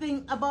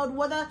anything about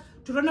whether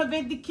to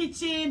renovate the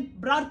kitchen,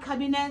 brown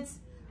cabinets,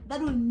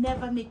 that will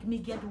never make me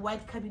get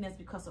white cabinets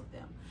because of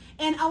them.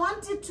 And I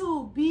want it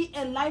to be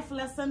a life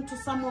lesson to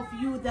some of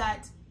you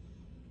that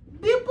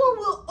people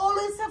will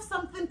always have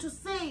something to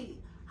say.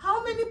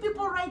 How many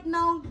people right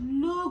now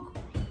look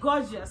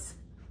gorgeous?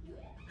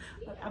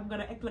 I'm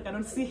gonna act like I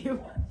don't see him.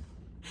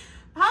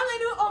 How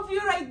many of you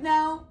right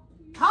now,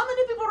 how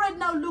many people right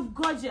now look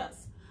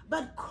gorgeous,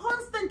 but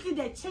constantly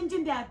they're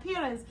changing their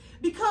appearance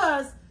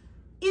because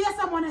either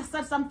someone has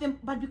said something,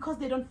 but because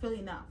they don't feel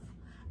enough.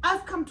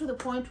 I've come to the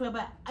point where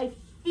I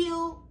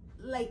feel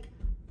like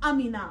I'm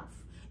enough.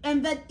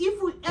 And that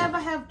if we ever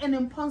have an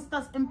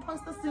imposter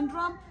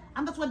syndrome,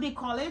 and that's what they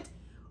call it,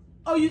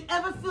 or you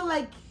ever feel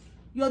like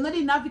you're not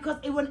enough because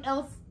everyone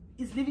else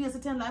is living a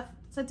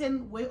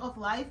certain way of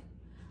life,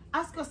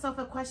 ask yourself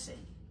a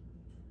question.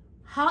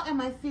 How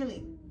am I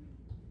feeling?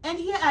 And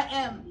here I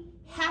am,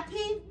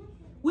 happy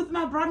with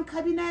my brown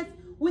cabinet,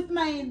 with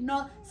my,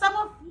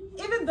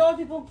 even though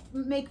people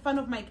make fun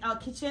of our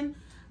kitchen,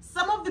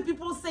 some of the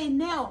people say,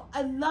 "No,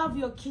 I love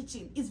your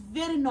kitchen. It's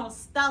very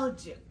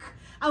nostalgic."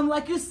 I'm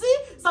like, you see,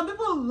 some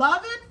people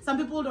love it, some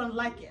people don't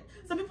like it.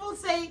 Some people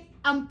say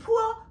I'm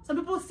poor, some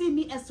people see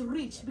me as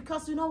rich,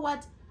 because you know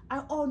what?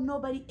 I owe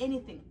nobody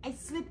anything. I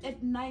sleep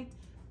at night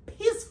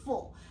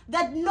peaceful,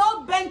 that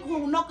no bank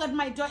will knock at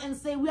my door and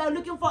say, "We are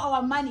looking for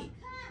our money,"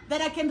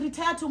 that I can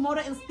retire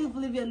tomorrow and still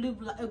live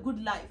a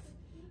good life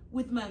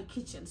with my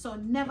kitchen. So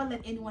never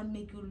let anyone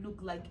make you look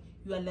like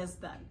you are less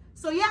than.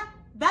 So yeah,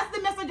 that's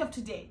the message of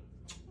today.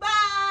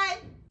 Bye.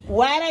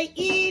 What I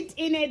eat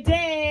in a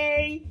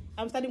day.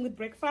 I'm starting with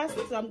breakfast,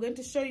 so I'm going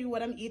to show you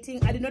what I'm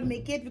eating. I did not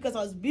make it because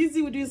I was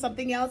busy with doing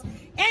something else,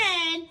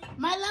 and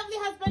my lovely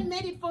husband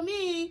made it for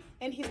me,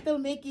 and he's still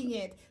making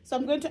it. So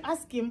I'm going to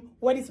ask him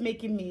what he's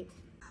making me.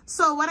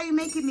 So what are you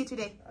making me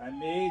today? I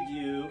made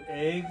you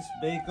eggs,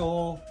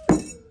 bagel,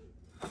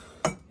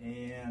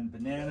 and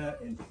banana,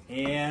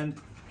 and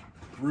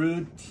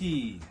brewed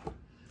tea.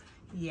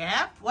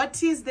 Yep. What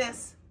tea is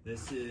this?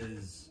 This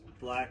is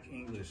black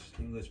English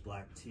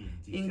black tea.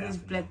 English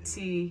black decaffeinated.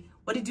 tea.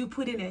 What did you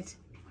put in it?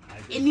 I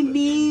Any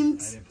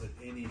mint? I didn't put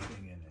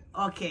anything in it.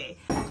 Okay.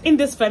 In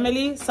this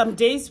family, some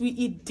days we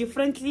eat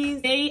differently.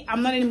 Today,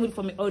 I'm not in the mood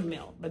for my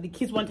oatmeal, but the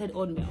kids wanted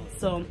oatmeal.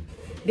 So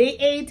they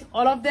ate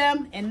all of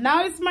them, and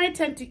now it's my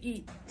turn to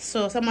eat.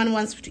 So someone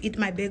wants to eat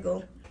my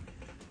bagel.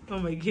 Oh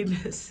my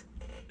goodness.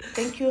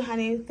 Thank you,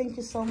 honey. Thank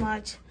you so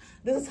much.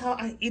 This is how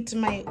I eat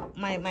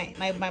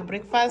my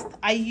breakfast.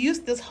 I use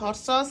this hot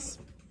sauce.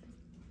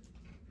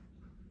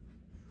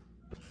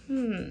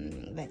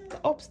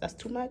 Oops, that's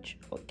too much.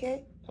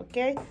 Okay.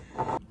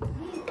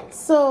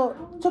 So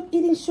stop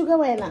eating sugar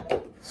right now.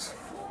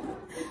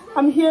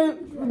 I'm here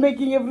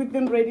making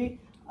everything ready.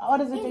 What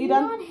is it? It's You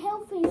done? not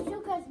healthy.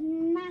 Sugar is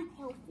not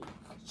healthy.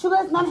 Sugar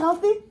is not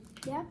healthy?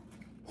 Yep.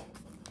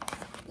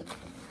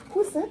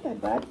 Who said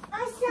that, bud?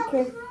 I'm so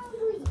Okay.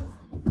 hungry.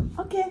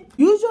 Okay.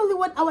 Usually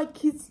when our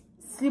kids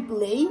sleep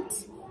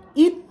late,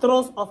 it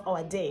throws off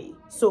our day.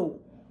 So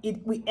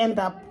we end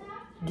up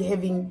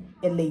having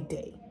a late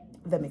day.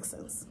 If that makes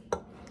sense.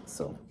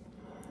 So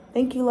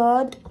thank you,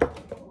 Lord.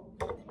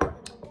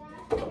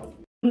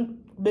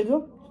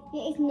 Bagel?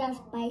 It's not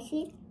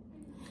spicy.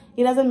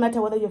 It doesn't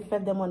matter whether you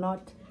fed them or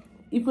not.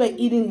 If we're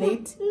eating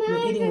late,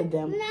 you're eating with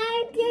them.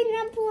 I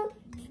didn't put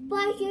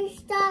spicy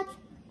stuff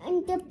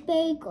in the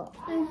bagel.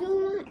 I don't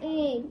want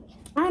eggs.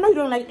 I know you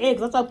don't like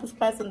eggs. That's why I put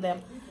spice in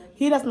them.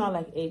 He does not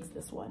like eggs,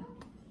 this one.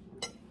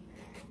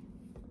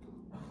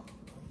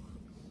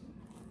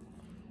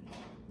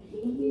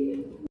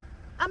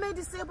 I'm a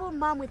disabled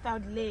mom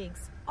without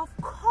legs. Of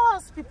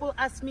course, people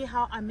ask me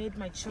how I made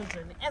my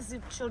children, as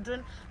if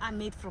children are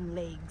made from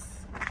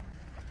legs.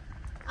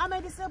 I'm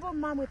a disabled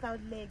mom without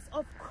legs.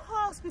 Of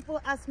course, people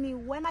ask me,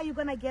 when are you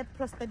gonna get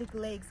prosthetic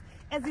legs,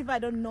 as if I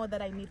don't know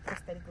that I need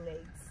prosthetic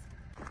legs.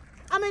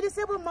 I'm a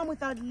disabled mom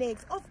without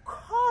legs. Of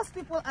course,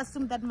 people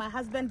assume that my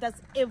husband does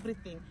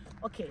everything.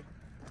 Okay,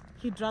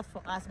 he drives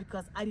for us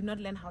because I did not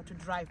learn how to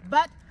drive,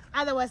 but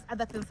otherwise,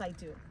 other things I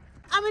do.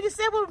 I'm a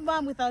disabled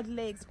mom without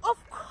legs. Of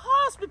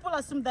course, people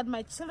assume that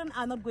my children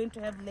are not going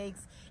to have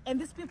legs. And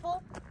these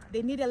people,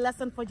 they need a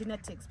lesson for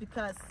genetics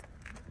because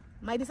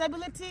my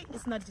disability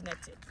is not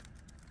genetic.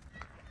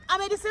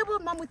 I'm a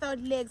disabled mom without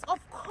legs.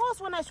 Of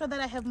course, when I show that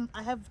I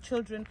have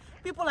children,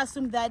 people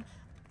assume that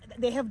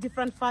they have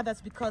different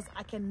fathers because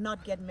I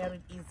cannot get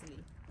married easily.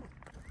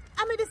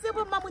 I'm a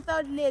disabled mom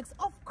without legs.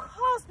 Of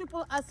course,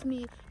 people ask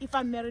me if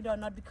I'm married or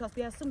not because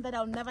they assume that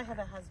I'll never have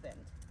a husband.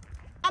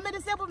 I'm a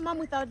disabled mom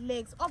without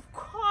legs. Of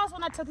course,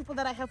 when I tell people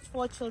that I have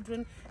 4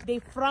 children, they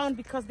frown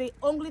because they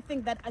only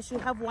think that I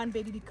should have 1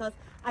 baby because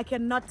I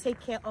cannot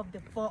take care of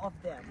the 4 of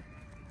them.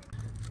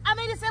 I'm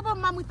a disabled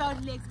mom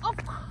without legs. Of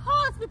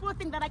course, people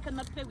think that I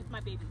cannot play with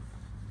my babies.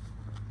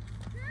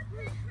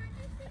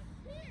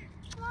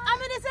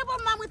 I'm a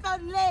disabled mom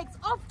without legs.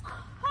 Of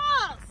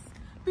course,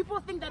 people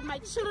think that my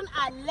children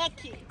are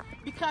lucky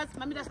because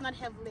mommy does not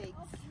have legs.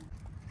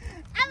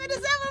 I'm a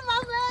disabled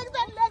mom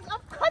without legs.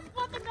 Of course,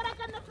 people think that I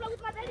cannot fly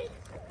with my baby.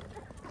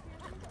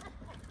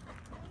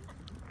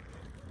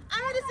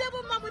 I'm a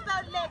disabled mom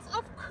without legs.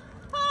 Of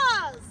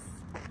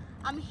course,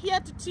 I'm here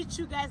to teach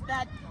you guys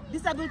that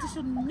disability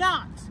should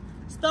not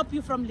stop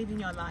you from living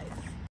your life.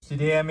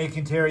 Today I'm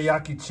making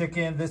teriyaki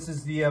chicken. This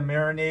is the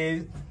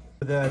marinade.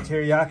 For the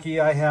teriyaki,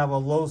 I have a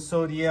low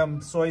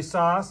sodium soy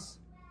sauce.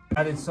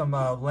 Added some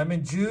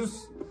lemon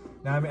juice.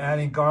 Now I'm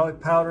adding garlic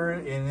powder,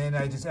 and then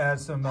I just add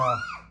some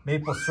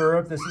maple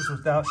syrup. This is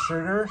without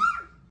sugar.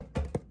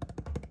 A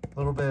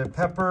little bit of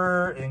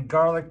pepper and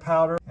garlic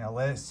powder. Now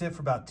let it sit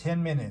for about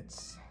 10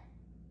 minutes.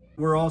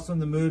 We're also in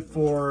the mood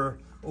for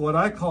what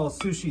I call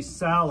sushi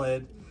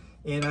salad.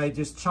 And I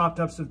just chopped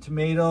up some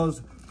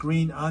tomatoes,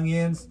 green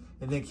onions,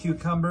 and then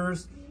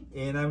cucumbers.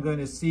 And I'm going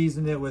to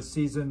season it with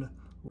seasoned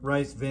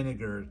rice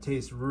vinegar. It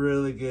tastes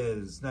really good.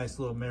 It's a nice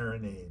little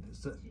marinade.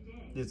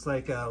 It's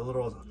like a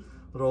little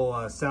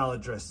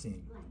salad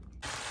dressing.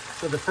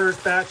 So the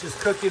first batch is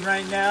cooking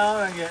right now.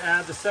 I'm going to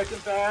add the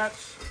second batch.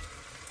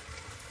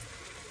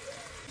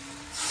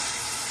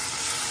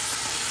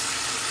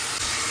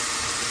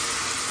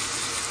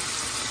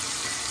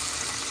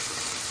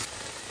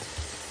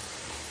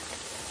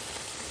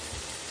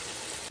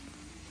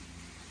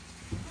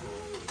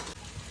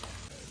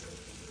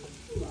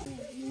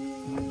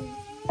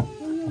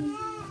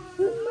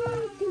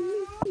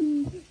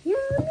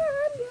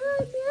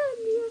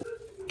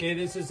 Okay,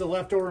 this is the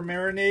leftover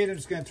marinade. I'm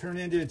just going to turn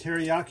it into a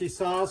teriyaki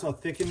sauce. I'll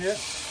thicken it.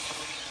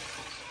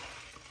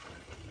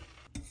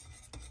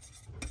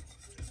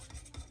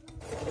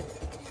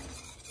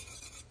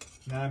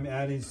 Now I'm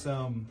adding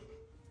some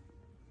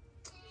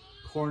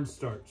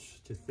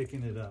cornstarch to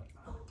thicken it up.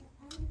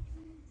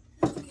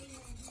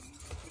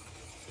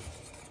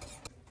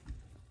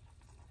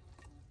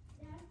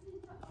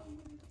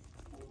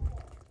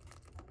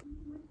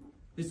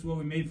 This is what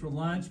we made for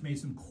lunch. Made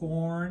some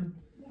corn,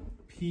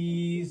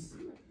 peas,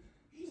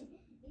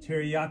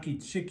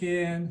 teriyaki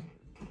chicken,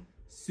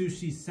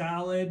 sushi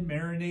salad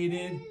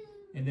marinated,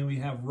 and then we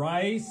have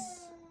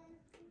rice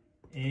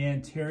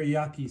and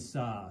teriyaki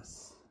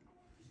sauce.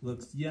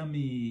 Looks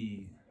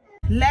yummy.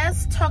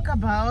 Let's talk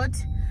about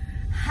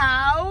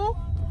how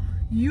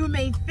you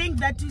may think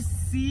that you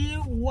see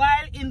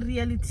while in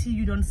reality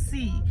you don't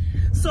see.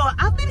 So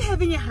I've been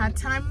having a hard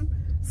time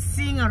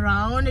seeing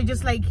around, and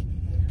just like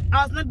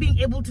I was not being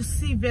able to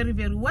see very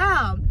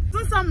well.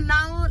 Since I'm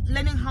now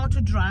learning how to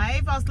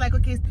drive, I was like,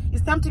 okay,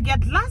 it's time to get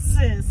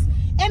glasses.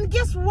 And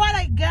guess what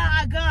I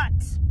got?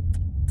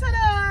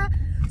 Ta-da!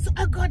 So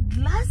I got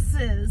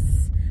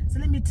glasses. So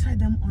let me try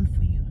them on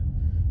for you.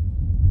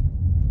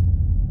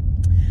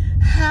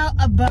 How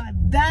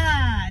about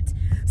that?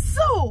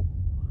 So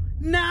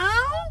now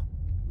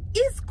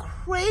it's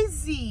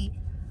crazy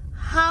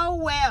how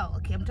well,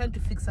 okay, I'm trying to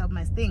fix up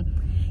my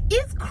thing.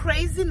 It's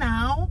crazy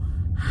now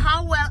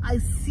how well I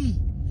see.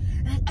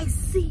 I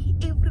see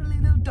every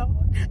little dot.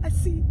 I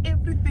see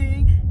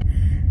everything.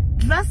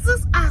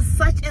 Glasses are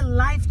such a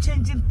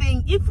life-changing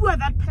thing. If you are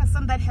that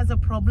person that has a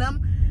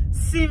problem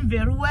seeing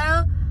very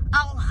well,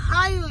 I'll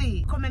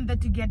highly recommend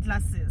that you get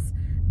glasses.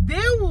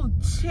 They will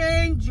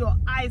change your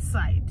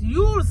eyesight.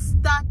 You'll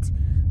start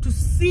to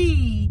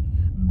see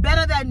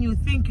better than you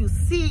think you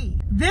see.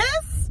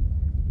 This,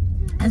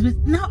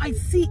 now I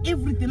see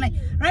everything. Like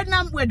right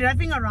now we're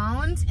driving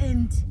around,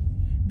 and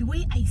the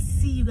way I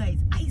see, you guys,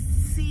 I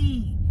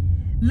see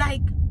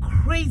like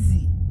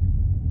crazy.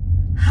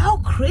 How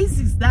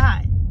crazy is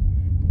that?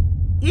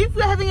 If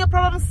you're having a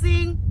problem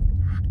seeing,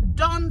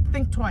 don't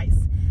think twice.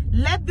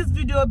 Let this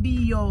video be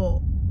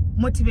your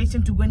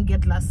motivation to go and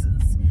get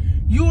glasses.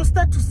 You will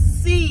start to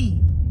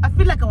see. I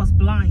feel like I was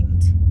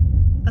blind.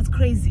 That's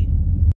crazy.